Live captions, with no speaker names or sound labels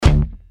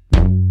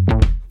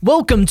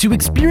Welcome to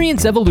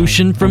Experience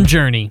Evolution from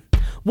JRNI.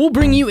 We'll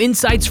bring you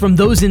insights from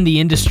those in the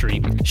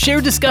industry, share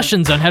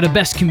discussions on how to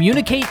best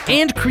communicate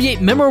and create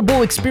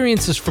memorable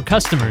experiences for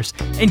customers,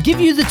 and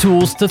give you the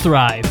tools to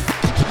thrive.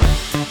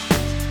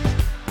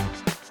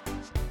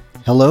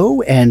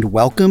 Hello and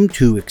welcome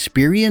to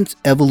Experience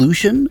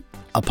Evolution,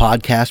 a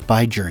podcast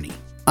by JRNI.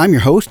 I'm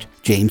your host,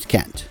 James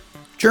Kent.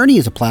 JRNI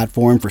is a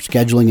platform for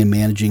scheduling and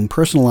managing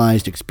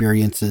personalized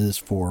experiences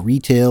for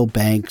retail,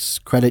 banks,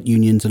 credit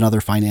unions, and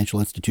other financial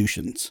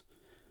institutions.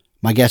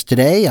 My guest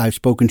today I've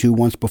spoken to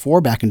once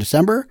before back in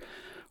December,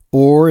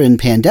 or in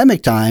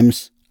pandemic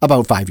times,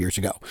 about 5 years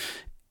ago.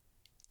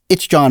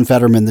 It's John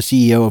Fetterman, the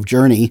CEO of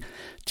JRNI.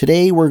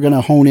 Today we're going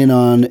to hone in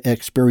on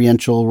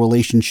experiential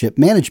relationship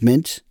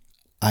management.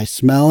 I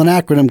smell an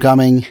acronym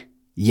coming.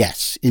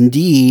 Yes,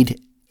 indeed,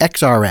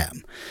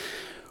 XRM.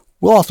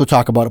 We'll also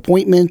talk about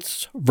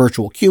appointments,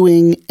 virtual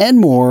queuing, and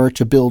more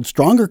to build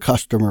stronger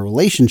customer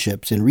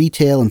relationships in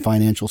retail and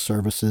financial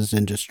services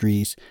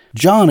industries.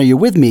 John, are you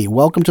with me?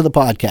 Welcome to the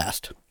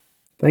podcast.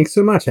 Thanks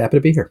so much. Happy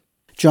to be here.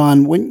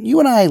 John, when you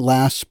and I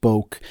last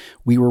spoke,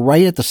 we were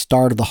right at the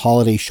start of the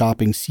holiday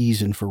shopping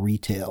season for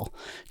retail.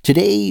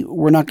 Today,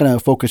 we're not going to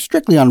focus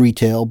strictly on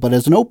retail, but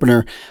as an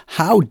opener,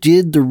 how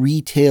did the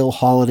retail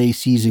holiday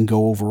season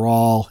go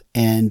overall?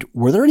 And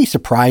were there any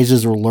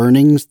surprises or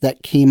learnings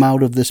that came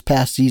out of this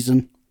past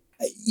season?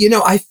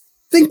 I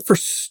think for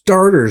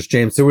starters,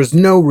 James, there was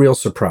no real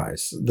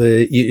surprise.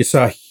 You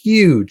saw a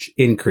huge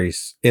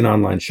increase in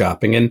online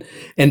shopping,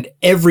 and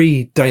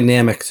every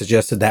dynamic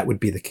suggested that would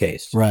be the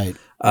case. Right.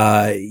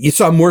 You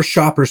saw more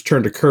shoppers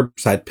turn to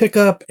curbside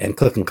pickup and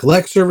click and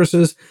collect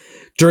services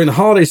during the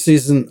holiday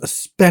season,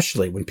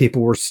 especially when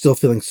people were still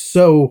feeling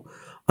so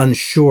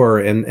unsure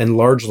and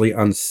largely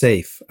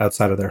unsafe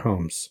outside of their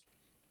homes.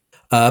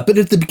 But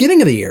at the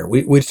beginning of the year,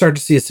 we started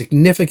to see a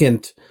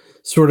significant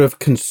sort of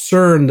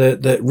concern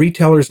that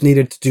retailers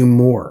needed to do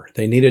more.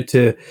 They needed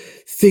to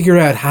figure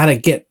out how to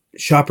get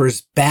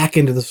shoppers back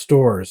into the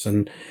stores.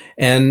 And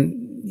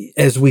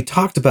as we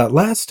talked about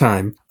last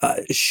time,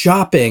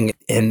 shopping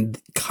and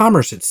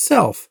commerce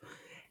itself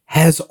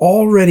has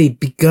already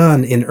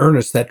begun in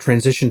earnest that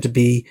transition to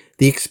be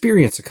the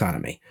experience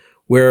economy,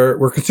 where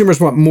consumers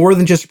want more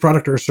than just a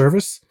product or a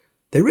service.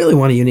 They really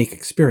want a unique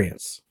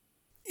experience.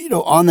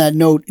 On that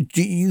note,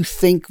 do you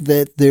think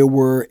that there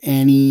were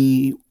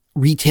any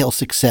retail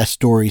success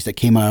stories that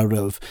came out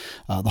of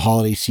the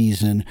holiday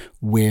season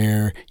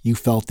where you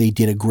felt they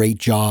did a great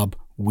job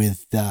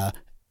with that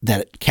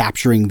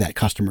capturing that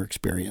customer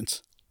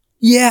experience?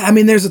 Yeah, I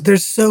mean,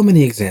 there's so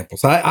many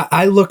examples.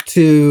 I look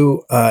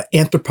to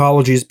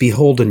Anthropologie's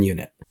Beholden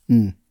unit.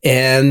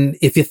 And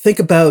if you think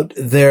about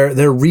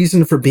their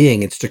reason for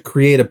being, it's to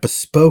create a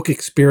bespoke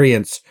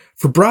experience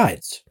for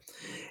brides.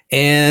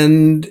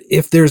 And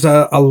if there's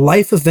a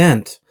life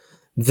event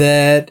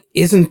that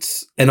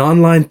isn't an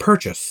online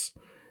purchase,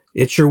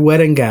 it's your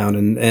wedding gown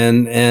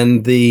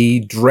and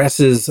the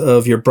dresses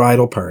of your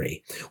bridal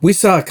party. We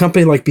saw a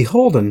company like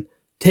Beholden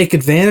take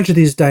advantage of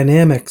these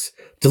dynamics,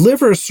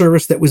 deliver a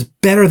service that was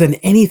better than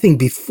anything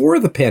before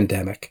the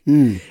pandemic,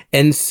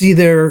 and see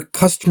their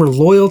customer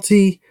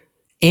loyalty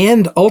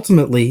and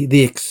ultimately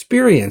the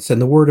experience and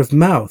the word of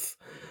mouth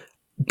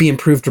be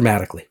improved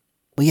dramatically.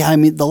 Well, yeah, I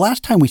mean, the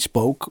last time we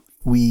spoke,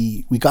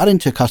 we got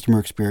into customer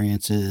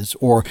experiences,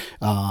 or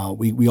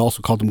we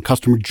also called them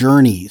customer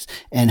journeys,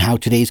 and how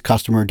today's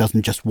customer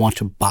doesn't just want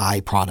to buy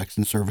products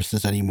and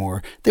services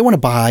anymore. They want to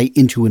buy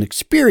into an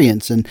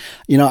experience. And,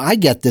 I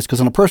get this because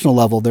on a personal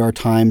level, there are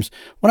times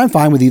when I'm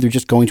fine with either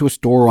just going to a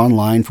store or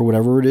online for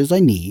whatever it is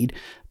I need.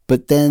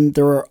 But then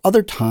there are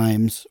other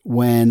times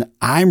when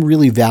I'm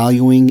really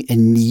valuing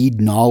and need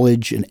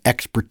knowledge and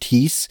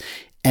expertise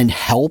and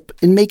help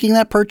in making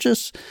that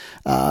purchase.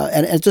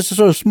 And it's just a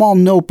sort of small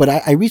note, but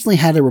I recently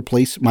had to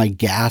replace my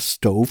gas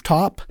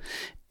stovetop.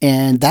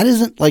 And that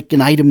isn't like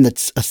an item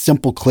that's a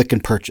simple click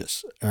and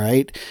purchase, all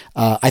right?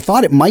 I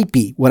thought it might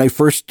be when I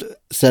first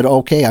said,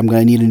 okay, I'm going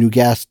to need a new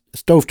gas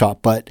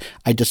stovetop. But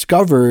I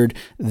discovered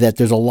that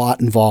there's a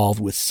lot involved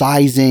with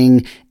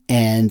sizing,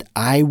 and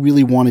I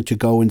really wanted to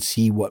go and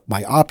see what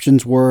my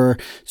options were.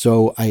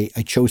 So I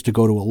chose to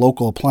go to a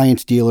local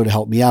appliance dealer to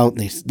help me out.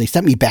 And they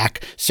sent me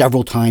back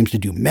several times to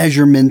do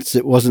measurements.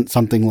 It wasn't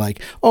something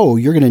like, oh,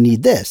 you're going to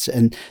need this.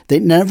 And they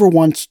never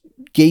once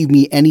gave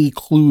me any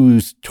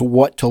clues to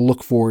what to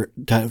look for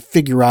to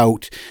figure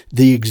out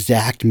the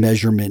exact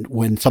measurement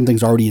when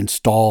something's already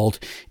installed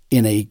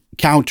in a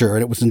counter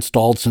and it was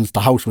installed since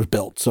the house was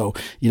built. So,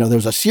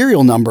 there's a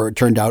serial number, it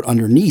turned out,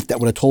 underneath that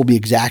would have told me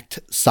exact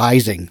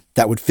sizing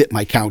that would fit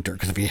my counter.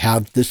 Because if you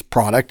have this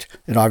product,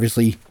 it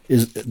obviously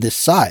is this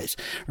size,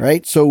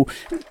 right? So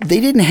they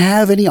didn't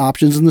have any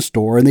options in the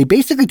store. And they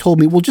basically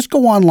told me, well, just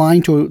go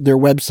online to their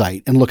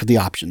website and look at the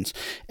options.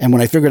 And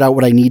when I figured out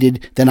what I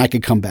needed, then I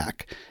could come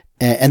back.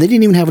 And they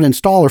didn't even have an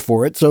installer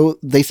for it. So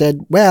they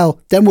said, well,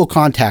 then we'll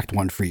contact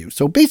one for you.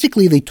 So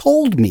basically, they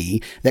told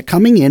me that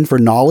coming in for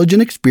knowledge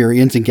and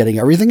experience and getting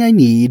everything I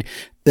need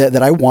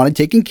that I wanted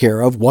taken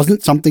care of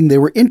wasn't something they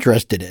were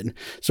interested in.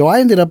 So I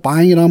ended up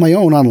buying it on my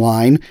own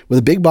online with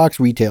a big box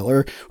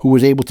retailer who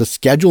was able to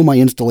schedule my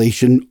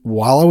installation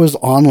while I was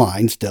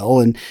online still.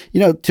 And,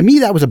 to me,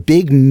 that was a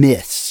big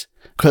miss.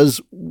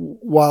 Because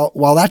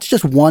while that's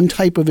just one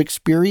type of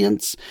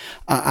experience,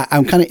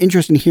 I'm kind of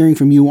interested in hearing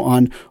from you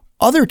on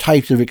other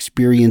types of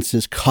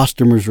experiences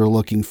customers are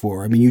looking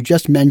for. I mean, you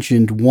just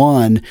mentioned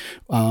one,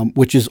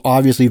 which is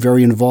obviously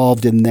very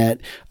involved in that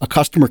a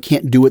customer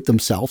can't do it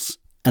themselves.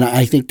 And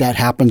I think that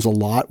happens a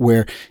lot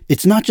where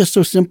it's not just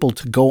so simple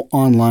to go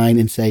online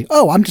and say,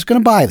 oh, I'm just going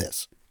to buy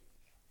this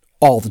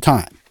all the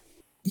time.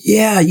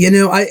 Yeah,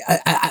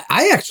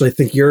 I actually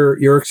think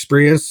your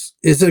experience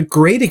is a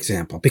great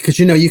example because,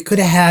 you could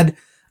have had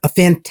a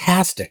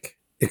fantastic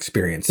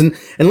experience. And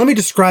let me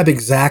describe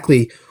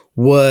exactly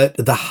what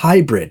the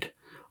hybrid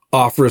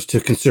offers to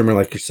a consumer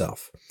like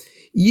yourself.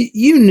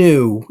 You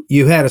knew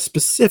you had a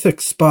specific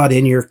spot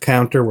in your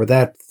counter where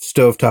that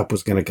stovetop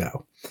was going to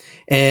go.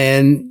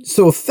 And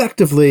so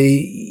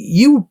effectively,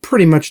 you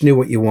pretty much knew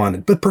what you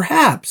wanted. But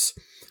perhaps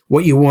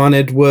what you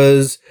wanted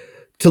was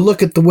to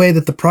look at the way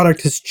that the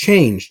product has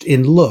changed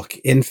in look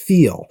and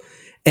feel.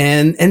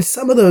 And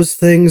some of those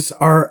things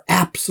are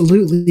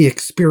absolutely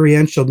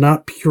experiential,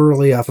 not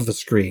purely off of a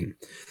screen.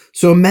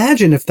 So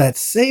imagine if that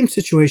same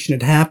situation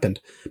had happened,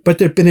 but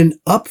there'd been an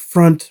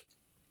upfront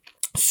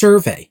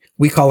survey,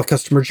 we call a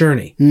customer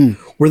journey,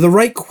 where the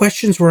right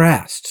questions were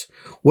asked.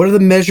 What are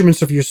the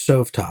measurements of your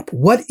stovetop?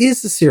 What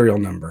is the serial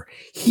number?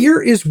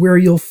 Here is where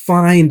you'll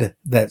find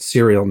that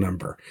serial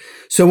number.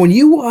 So when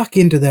you walk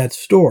into that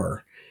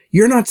store,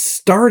 you're not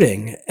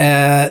starting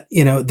at,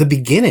 the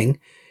beginning.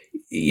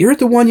 You're at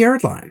the 1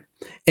 yard line.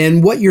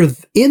 And what you're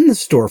in the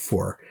store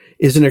for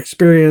is an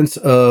experience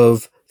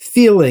of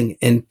feeling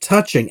and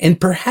touching and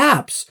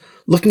perhaps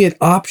looking at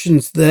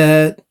options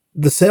that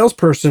the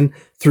salesperson,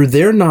 through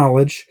their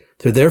knowledge,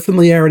 through their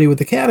familiarity with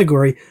the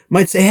category,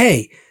 might say,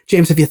 hey,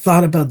 James, have you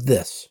thought about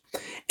this?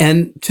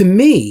 And to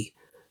me,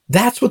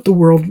 that's what the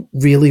world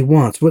really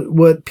wants.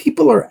 What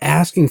people are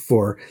asking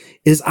for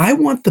is I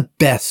want the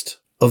best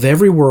of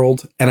every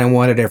world, and I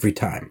want it every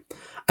time.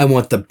 I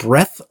want the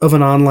breadth of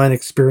an online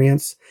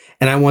experience,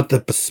 and I want the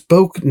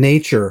bespoke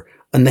nature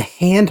and the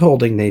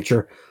hand-holding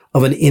nature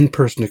of an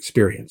in-person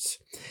experience.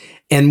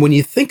 And when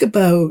you think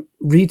about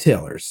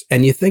retailers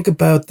and you think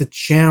about the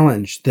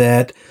challenge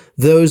that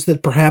those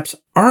that perhaps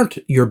aren't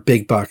your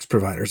big box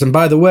providers, and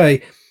by the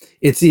way,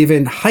 it's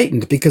even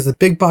heightened because the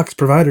big box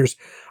providers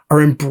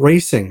are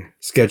embracing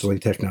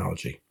scheduling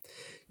technology.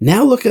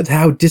 Now look at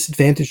how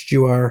disadvantaged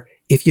you are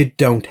if you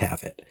don't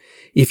have it.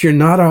 If you're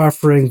not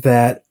offering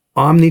that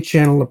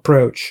omni-channel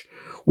approach,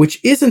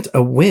 which isn't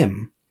a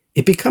whim,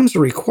 it becomes a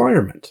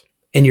requirement,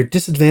 and you're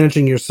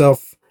disadvantaging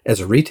yourself as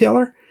a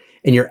retailer,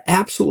 and you're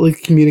absolutely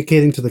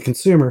communicating to the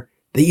consumer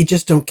that you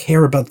just don't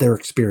care about their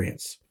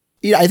experience.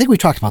 Yeah, I think we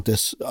talked about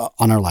this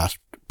on our last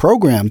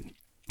program,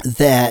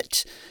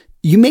 that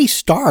you may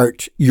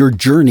start your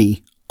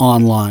journey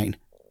online,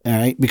 all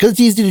right? Because it's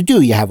easy to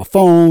do. You have a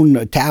phone,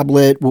 a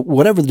tablet,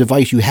 whatever the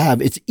device you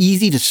have, it's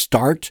easy to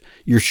start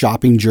your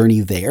shopping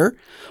journey there.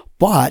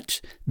 But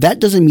that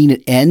doesn't mean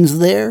it ends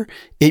there.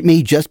 It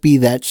may just be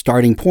that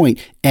starting point,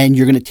 and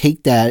you're going to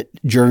take that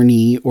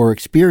journey or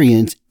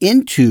experience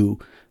into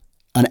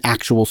an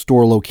actual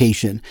store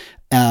location.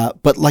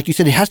 But like you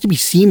said, it has to be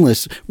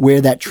seamless,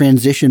 where that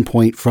transition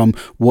point from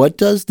what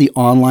does the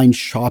online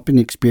shopping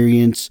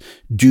experience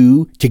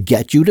do to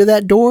get you to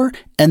that door?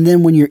 And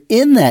then when you're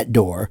in that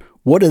door,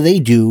 what do they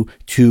do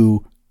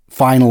to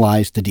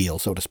finalize the deal,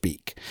 so to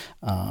speak?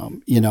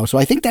 So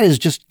I think that is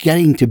just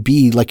getting to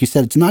be, like you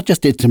said, it's not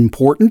just it's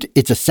important,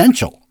 it's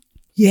essential.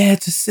 Yeah,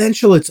 it's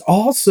essential. It's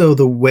also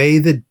the way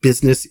that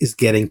business is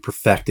getting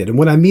perfected. And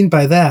what I mean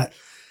by that,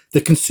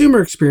 the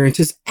consumer experience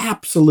is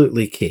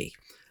absolutely key.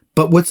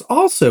 But what's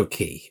also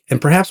key,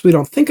 and perhaps we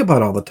don't think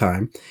about all the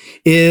time,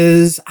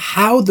 is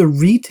how the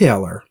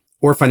retailer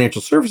or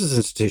financial services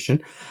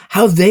institution,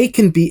 how they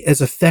can be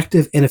as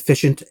effective and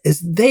efficient as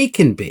they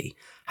can be,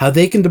 how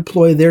they can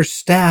deploy their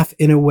staff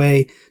in a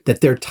way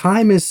that their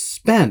time is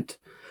spent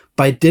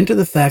by dint of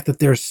the fact that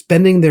they're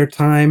spending their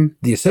time,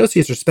 the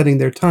associates are spending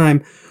their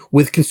time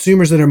with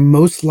consumers that are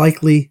most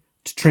likely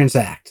to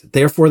transact,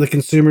 therefore the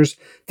consumers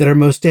that are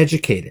most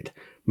educated,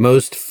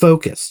 most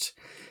focused.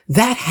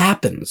 That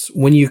happens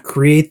when you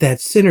create that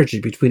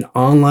synergy between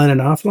online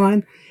and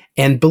offline.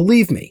 And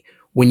believe me,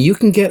 when you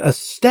can get a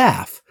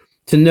staff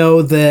to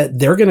know that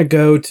they're going to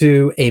go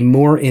to a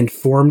more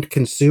informed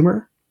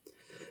consumer,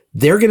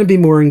 they're going to be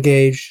more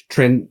engaged,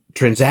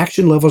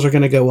 transaction levels are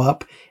going to go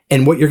up,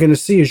 and what you're going to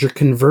see is your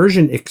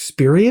conversion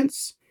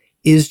experience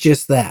is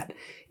just that.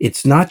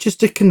 It's not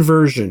just a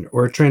conversion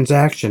or a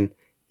transaction,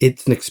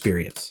 it's an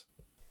experience.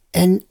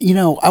 And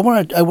I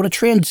want to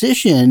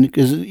transition,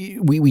 because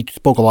we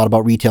spoke a lot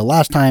about retail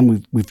last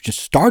time. We've just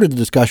started the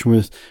discussion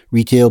with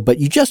retail, but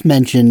you just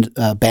mentioned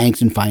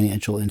banks and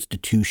financial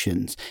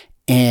institutions.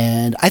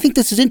 And I think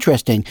this is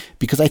interesting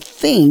because I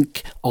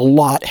think a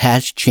lot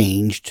has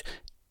changed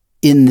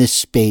in this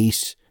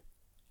space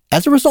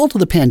as a result of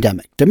the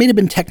pandemic. There may have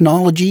been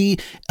technology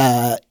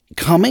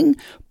coming,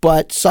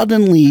 but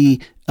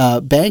suddenly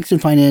banks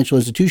and financial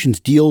institutions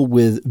deal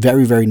with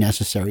very, very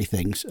necessary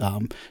things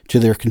to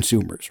their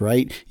consumers,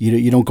 right?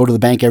 You don't go to the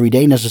bank every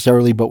day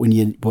necessarily, but when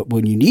you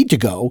need to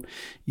go,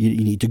 you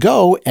need to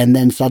go. And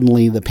then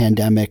suddenly the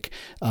pandemic,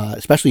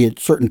 especially at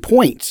certain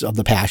points of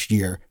the past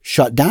year,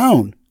 shut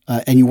down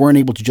and you weren't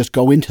able to just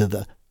go into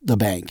the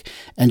bank.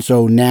 And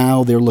so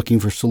now they're looking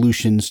for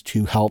solutions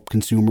to help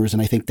consumers.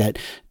 And I think that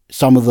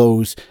some of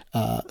those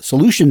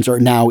solutions are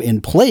now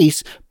in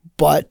place,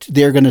 but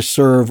they're going to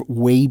serve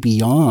way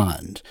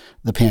beyond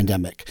the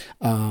pandemic.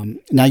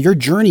 Now, your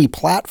JRNI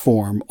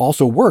platform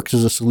also works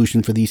as a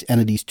solution for these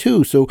entities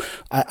too. So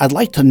I'd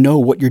like to know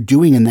what you're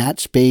doing in that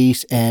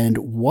space and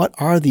what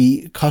are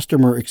the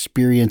customer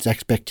experience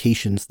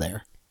expectations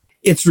there?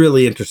 It's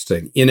really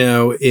interesting.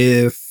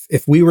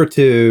 If we were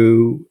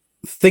to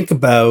think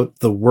about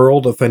the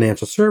world of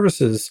financial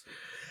services,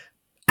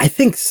 I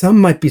think some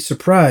might be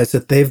surprised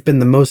that they've been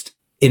the most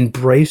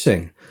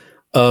embracing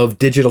of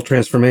digital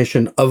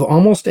transformation of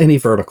almost any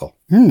vertical.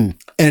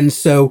 And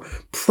so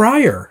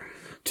prior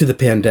to the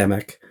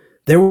pandemic,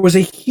 there was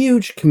a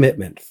huge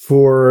commitment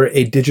for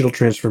a digital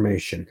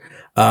transformation.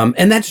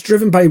 And that's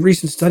driven by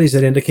recent studies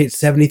that indicate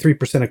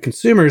 73% of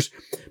consumers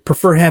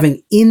prefer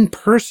having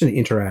in-person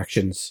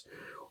interactions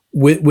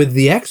with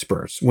the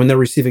experts when they're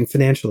receiving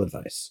financial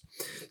advice.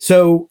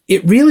 So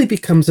it really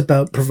becomes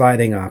about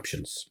providing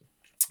options.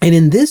 And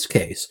in this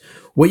case,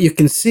 what you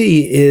can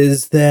see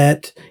is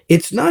that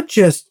it's not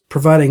just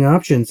providing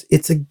options,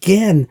 it's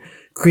again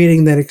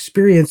creating that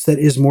experience that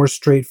is more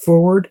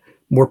straightforward,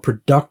 more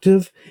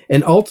productive,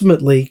 and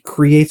ultimately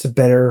creates a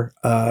better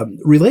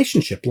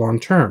relationship long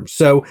term.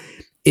 So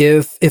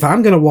if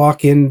I'm going to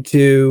walk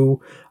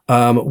into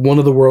one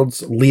of the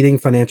world's leading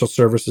financial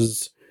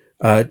services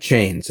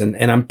chains,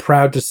 and I'm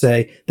proud to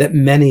say that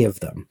many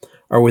of them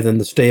are within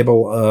the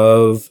stable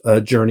of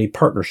JRNI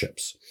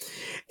partnerships.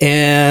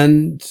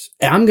 And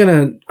I'm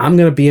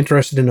gonna be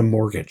interested in a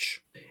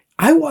mortgage.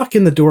 I walk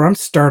in the door, I'm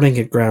starting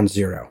at ground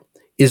zero.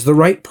 Is the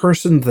right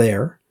person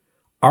there?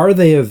 Are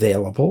they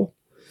available?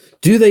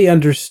 Do they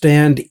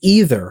understand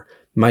either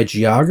my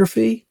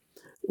geography,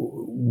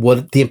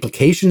 what the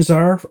implications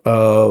are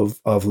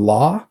of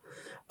law,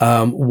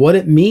 what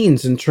it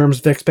means in terms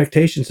of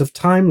expectations of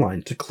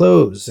timeline to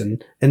close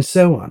and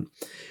so on?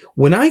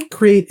 When I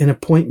create an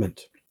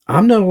appointment,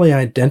 I'm not only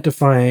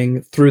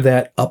identifying through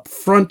that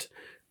upfront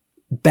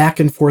back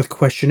and forth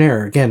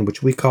questionnaire, again,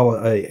 which we call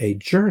a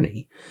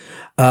JRNI.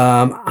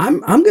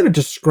 I'm going to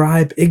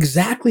describe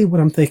exactly what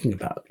I'm thinking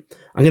about.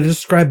 I'm going to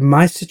describe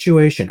my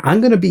situation.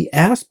 I'm going to be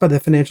asked by the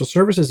financial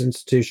services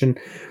institution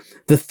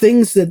the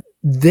things that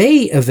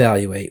they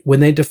evaluate when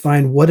they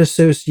define what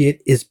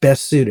associate is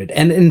best suited.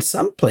 And in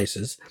some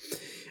places,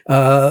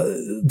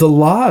 the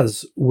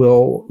laws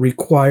will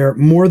require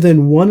more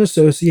than one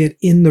associate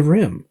in the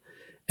room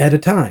at a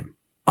time.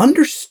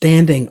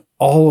 Understanding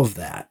all of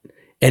that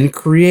and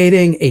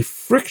creating a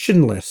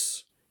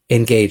frictionless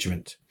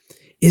engagement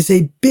is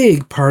a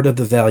big part of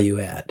the value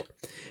add.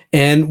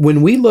 And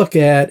when we look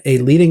at a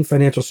leading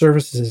financial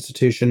services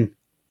institution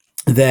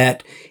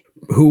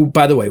who,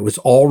 by the way, was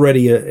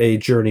already a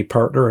JRNI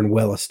partner and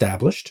well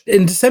established,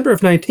 in December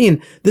of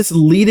 19, this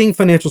leading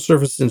financial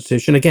services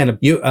institution, again,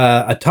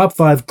 a top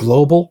 5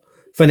 global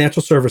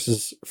financial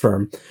services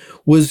firm,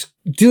 was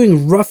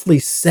doing roughly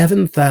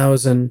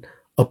 7,000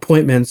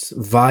 appointments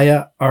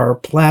via our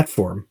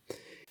platform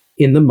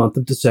in the month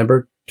of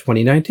December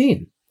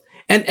 2019.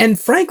 And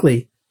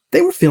frankly,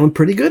 they were feeling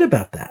pretty good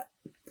about that.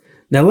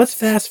 Now let's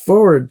fast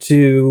forward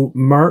to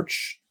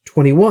March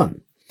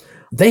 21.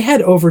 They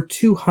had over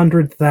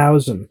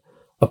 200,000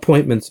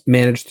 appointments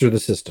managed through the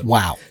system.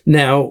 Wow.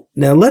 Now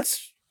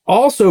let's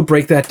also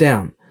break that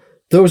down.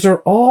 Those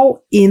are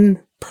all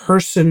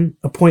in-person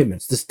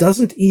appointments. This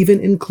doesn't even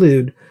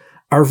include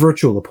our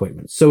virtual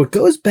appointments. So it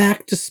goes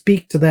back to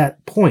speak to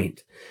that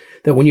point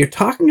that when you're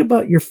talking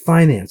about your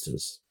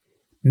finances,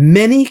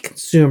 many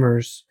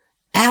consumers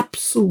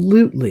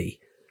absolutely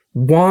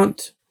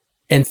want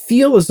and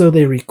feel as though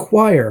they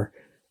require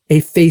a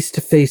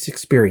face-to-face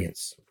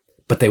experience,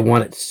 but they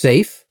want it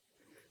safe.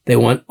 They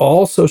want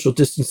all social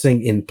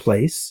distancing in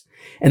place,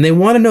 and they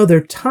want to know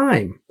their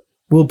time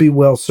will be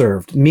well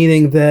served,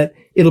 meaning that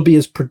it'll be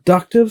as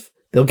productive.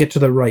 They'll get to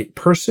the right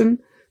person.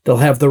 They'll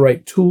have the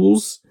right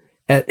tools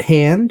at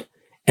hand,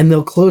 and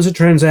they'll close a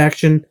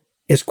transaction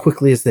as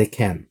quickly as they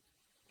can.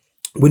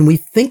 When we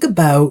think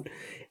about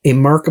a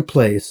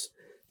marketplace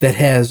that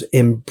has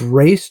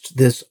embraced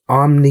this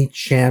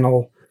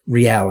omni-channel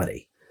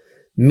reality,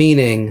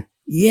 meaning,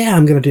 yeah,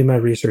 I'm going to do my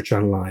research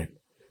online,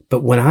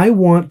 but when I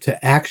want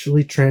to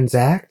actually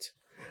transact,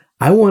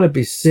 I want to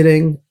be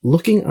sitting,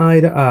 looking eye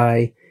to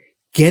eye,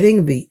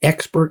 getting the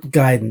expert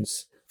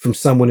guidance from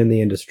someone in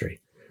the industry.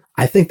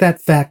 I think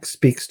that fact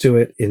speaks to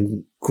it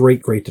in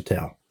great, great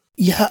detail.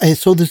 Yeah,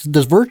 so this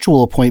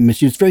virtual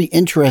appointments, it's very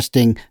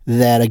interesting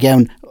that,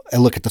 again, I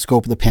look at the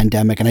scope of the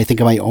pandemic and I think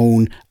of my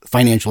own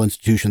financial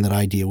institution that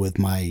I deal with,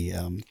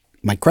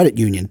 my credit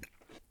union.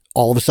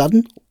 All of a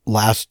sudden,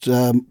 last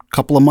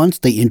couple of months,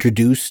 they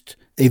introduced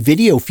a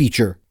video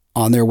feature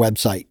on their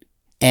website.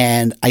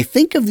 And I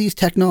think of these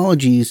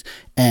technologies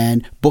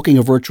and booking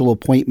a virtual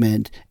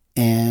appointment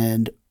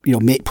and,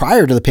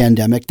 prior to the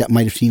pandemic, that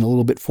might have seemed a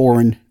little bit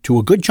foreign to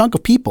a good chunk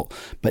of people.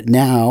 But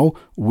now,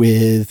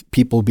 with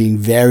people being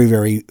very,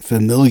 very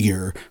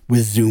familiar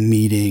with Zoom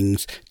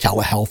meetings,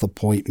 telehealth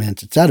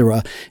appointments,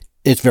 etc.,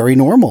 it's very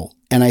normal.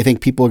 And I think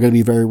people are going to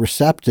be very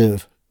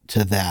receptive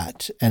to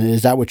that. And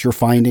is that what you're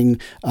finding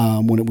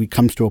when it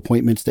comes to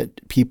appointments,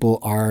 that people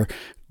are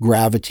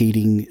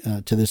gravitating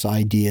to this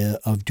idea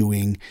of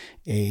doing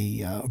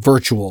a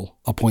virtual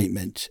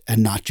appointment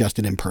and not just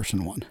an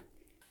in-person one?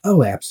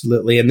 Oh,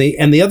 absolutely. And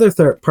the other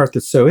part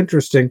that's so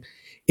interesting,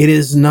 it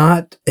is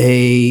not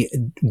a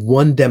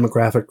one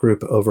demographic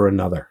group over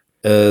another.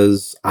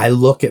 As I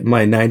look at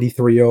my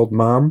 93-year-old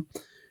mom,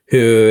 who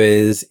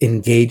is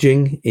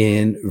engaging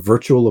in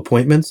virtual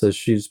appointments as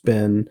she's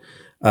been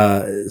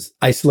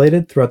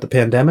isolated throughout the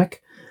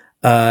pandemic,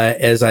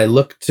 as I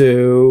look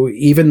to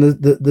even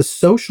the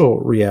social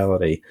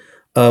reality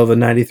of a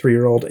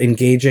 93-year-old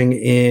engaging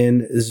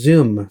in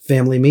Zoom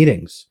family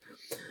meetings,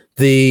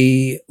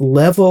 the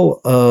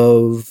level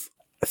of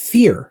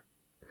fear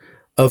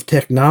of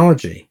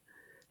technology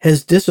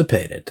has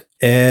dissipated.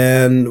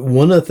 And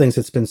one of the things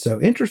that's been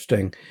so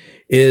interesting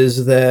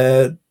is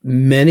that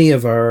many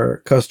of our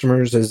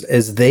customers,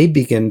 as they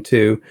begin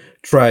to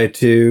try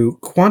to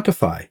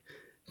quantify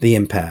the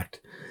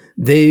impact,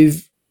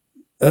 they've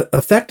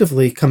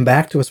effectively come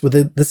back to us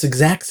with this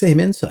exact same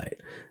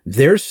insight.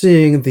 They're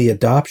seeing the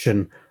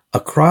adoption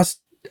across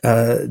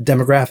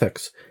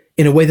demographics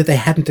in a way that they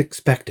hadn't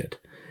expected.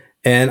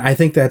 And I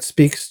think that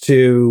speaks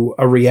to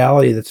a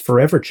reality that's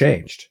forever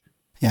changed.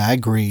 Yeah, I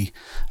agree.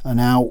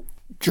 Now,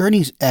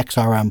 JRNI's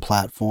XRM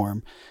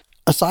platform,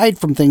 aside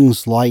from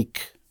things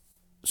like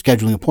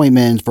scheduling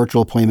appointments,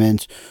 virtual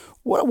appointments,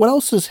 what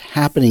else is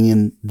happening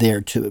in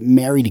there to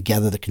marry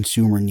together the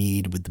consumer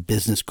need with the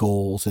business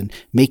goals and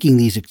making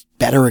these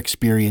better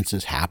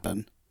experiences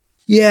happen?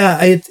 Yeah,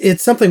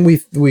 it's something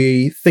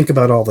we think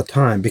about all the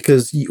time,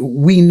 because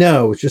we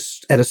know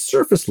just at a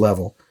surface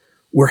level,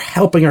 we're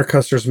helping our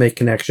customers make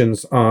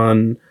connections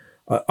on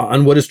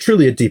what is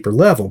truly a deeper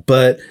level.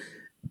 But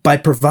by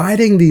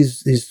providing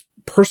these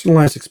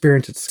personalized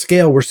experiences at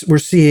scale, we're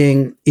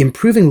seeing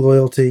improving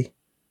loyalty,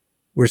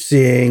 we're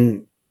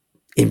seeing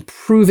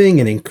improving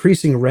and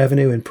increasing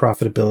revenue and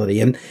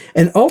profitability.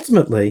 And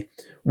ultimately,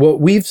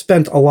 what we've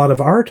spent a lot of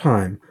our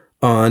time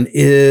on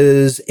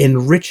is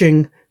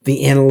enriching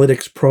the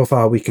analytics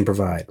profile we can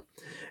provide.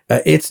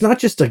 It's not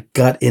just a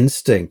gut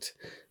instinct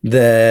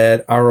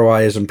that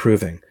ROI is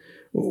improving.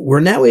 We're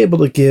now able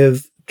to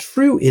give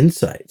true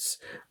insights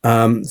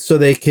so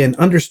they can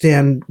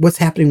understand what's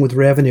happening with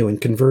revenue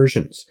and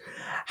conversions.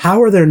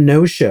 How are their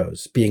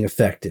no-shows being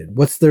affected?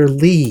 What's their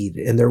lead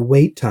and their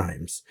wait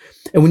times?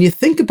 And when you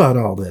think about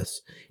all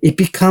this, it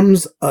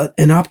becomes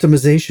an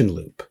optimization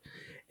loop.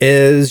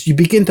 As you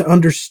begin to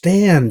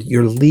understand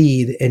your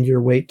lead and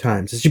your wait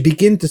times, as you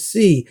begin to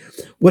see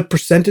what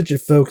percentage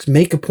of folks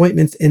make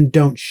appointments and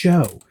don't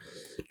show,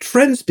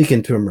 trends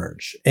begin to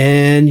emerge,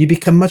 and you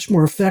become much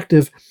more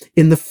effective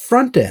in the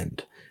front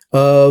end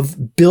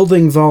of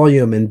building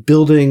volume and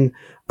building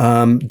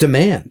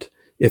demand,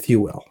 if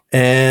you will.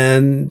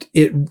 And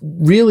it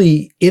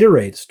really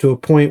iterates to a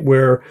point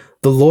where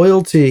the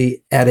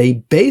loyalty at a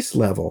base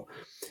level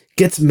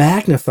gets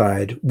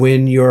magnified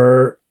when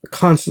you're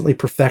constantly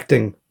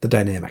perfecting the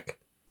dynamic.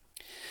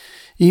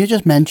 You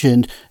just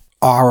mentioned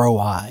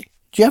ROI.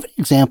 Do you have any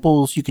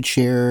examples you could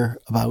share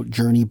about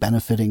JRNI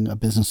benefiting a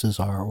business's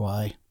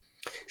ROI?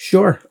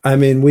 Sure. I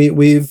mean,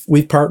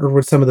 we've partnered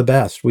with some of the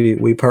best.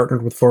 We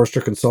partnered with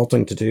Forrester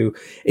Consulting to do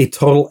a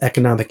total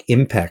economic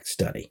impact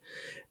study.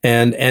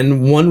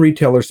 And one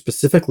retailer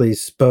specifically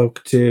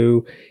spoke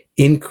to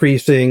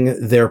increasing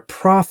their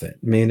profit,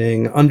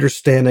 meaning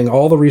understanding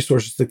all the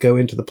resources that go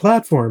into the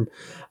platform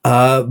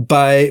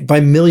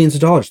by millions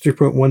of dollars,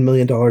 $3.1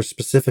 million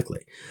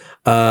specifically.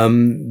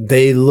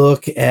 They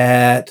look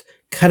at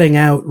cutting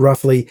out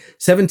roughly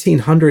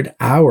 1,700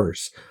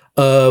 hours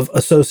of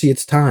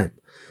associates' time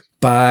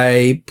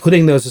by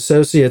putting those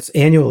associates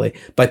annually,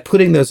 by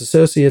putting those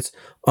associates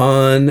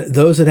on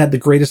those that had the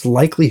greatest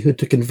likelihood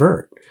to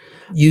convert.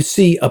 You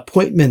see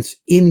appointments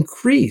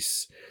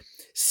increase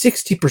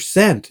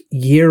 60%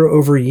 year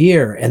over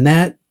year. And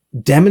that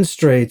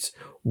demonstrates,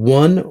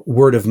 one,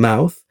 word of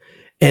mouth,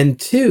 and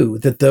two,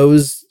 that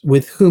those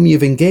with whom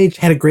you've engaged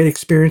had a great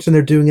experience and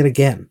they're doing it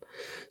again.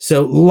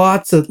 So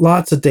lots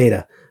of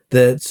data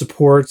that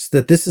supports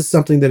that this is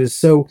something that is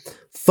so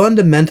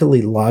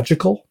fundamentally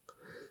logical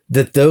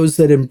that those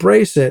that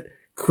embrace it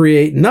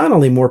create not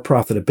only more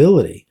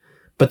profitability,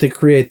 but they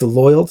create the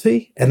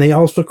loyalty, and they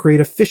also create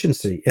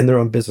efficiency in their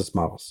own business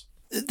models.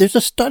 There's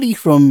a study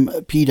from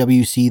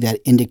PwC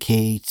that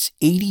indicates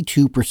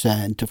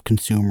 82% of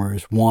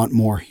consumers want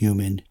more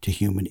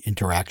human-to-human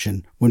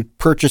interaction when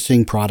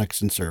purchasing products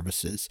and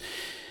services.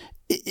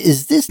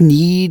 Is this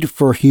need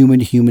for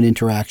human-to-human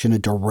interaction a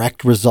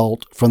direct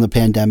result from the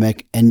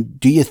pandemic? And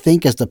do you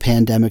think as the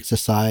pandemic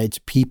subsides,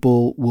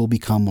 people will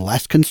become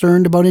less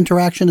concerned about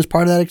interaction as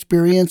part of that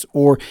experience?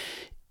 Or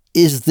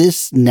is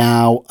this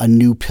now a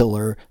new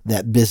pillar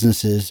that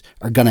businesses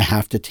are going to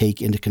have to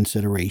take into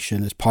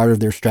consideration as part of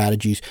their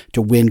strategies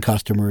to win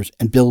customers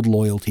and build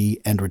loyalty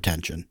and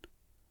retention?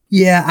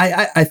 Yeah,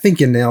 I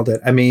think you nailed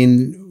it. I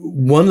mean,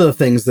 one of the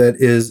things that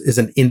is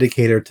an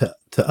indicator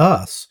to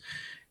us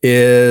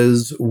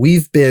is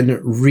we've been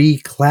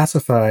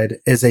reclassified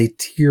as a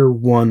tier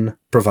 1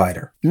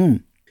 provider,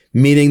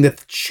 meaning that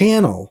the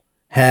channel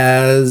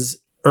has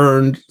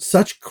earned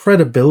such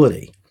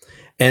credibility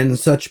and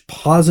such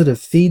positive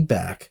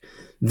feedback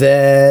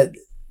that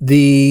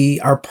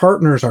our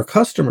partners, our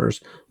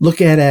customers, look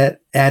at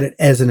it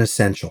as an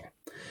essential.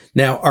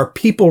 Now, are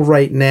people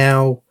right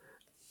now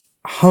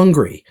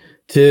hungry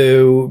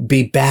to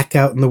be back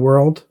out in the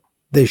world?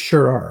 They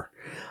sure are.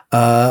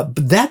 But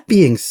that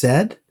being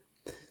said,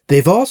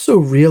 they've also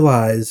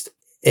realized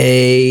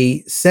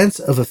a sense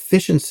of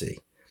efficiency,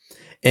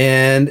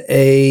 and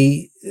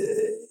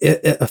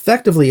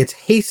effectively it's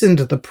hastened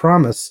the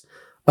promise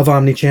of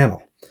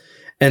omnichannel.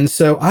 And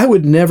so I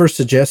would never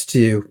suggest to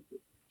you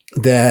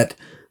that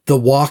the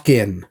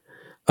walk-in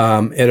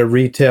at a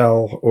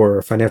retail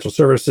or financial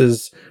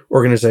services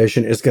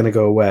organization is going to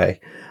go away.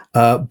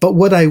 But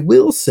what I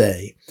will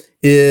say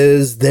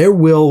is there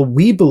will,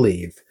 we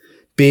believe,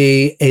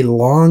 be a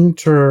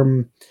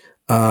long-term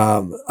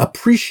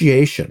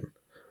appreciation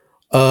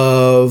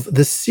of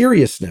the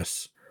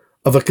seriousness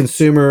of a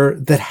consumer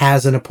that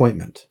has an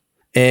appointment.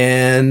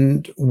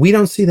 And we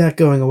don't see that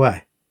going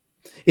away.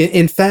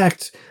 In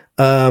fact,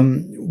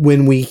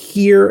 when we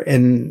hear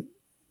and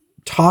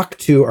talk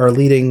to our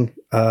leading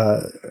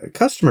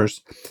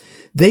customers,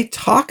 they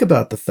talk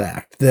about the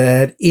fact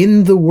that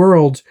in the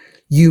world,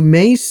 you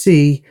may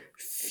see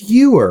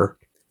fewer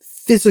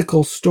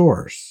physical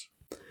stores,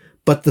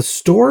 but the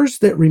stores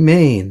that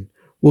remain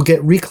will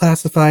get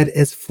reclassified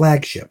as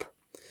flagship,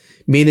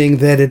 meaning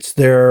that it's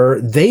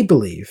they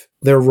believe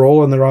their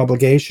role and their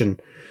obligation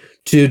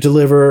to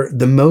deliver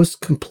the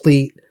most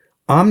complete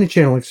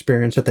omnichannel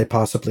experience that they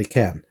possibly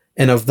can.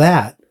 And of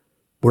that,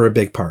 we're a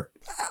big part.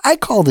 I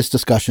call this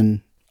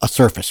discussion a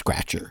surface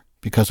scratcher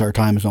because our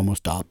time is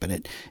almost up and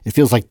it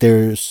feels like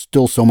there's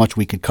still so much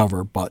we could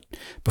cover. But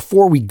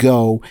before we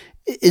go,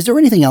 is there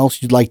anything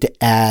else you'd like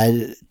to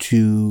add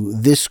to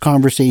this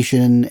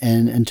conversation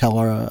and tell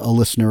a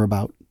listener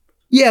about?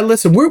 Yeah,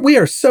 listen, we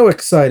are so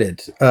excited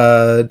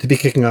to be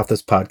kicking off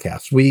this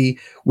podcast.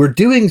 We're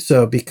doing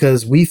so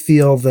because we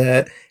feel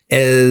that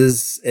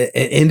as an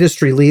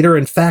industry leader,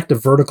 in fact, a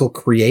vertical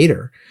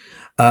creator,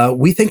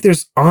 we think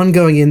there's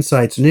ongoing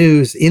insights,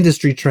 news,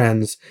 industry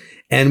trends,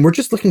 and we're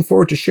just looking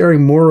forward to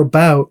sharing more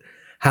about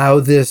how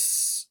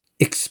this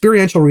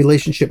experiential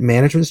relationship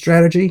management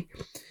strategy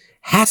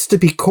has to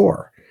be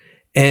core.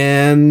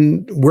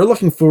 And we're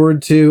looking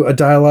forward to a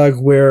dialogue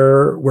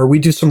where we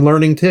do some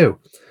learning too.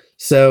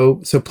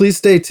 So please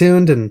stay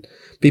tuned and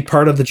be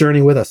part of the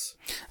journey with us.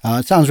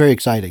 It sounds very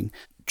exciting.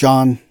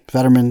 John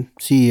Fetterman,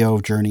 CEO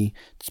of JRNI,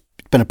 it's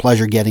been a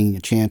pleasure getting a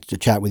chance to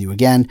chat with you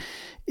again.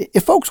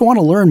 If folks want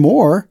to learn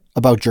more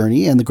about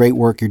JRNI and the great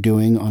work you're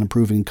doing on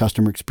improving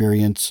customer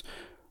experience,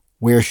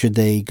 where should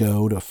they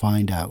go to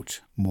find out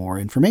more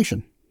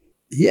information?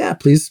 Yeah,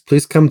 please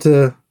come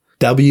to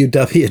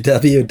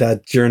www.jrni.com,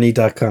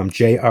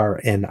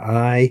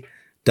 JRNI.com.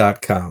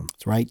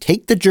 That's right.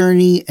 Take the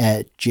journey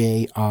at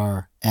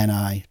JRNI.com.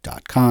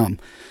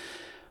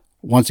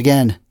 Once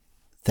again,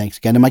 thanks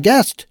again to my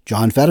guest,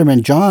 John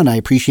Fetterman. John, I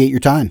appreciate your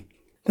time.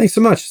 Thanks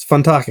so much. It's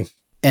fun talking.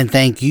 And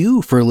thank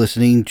you for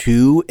listening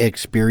to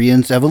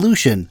Experience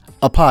Evolution,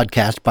 a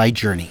podcast by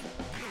JRNI.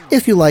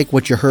 If you like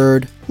what you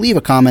heard, leave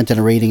a comment and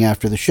a rating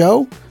after the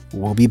show.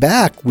 We'll be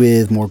back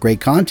with more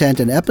great content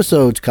and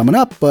episodes coming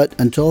up, but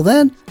until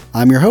then,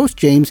 I'm your host,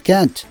 James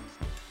Kent.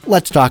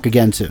 Let's talk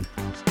again soon.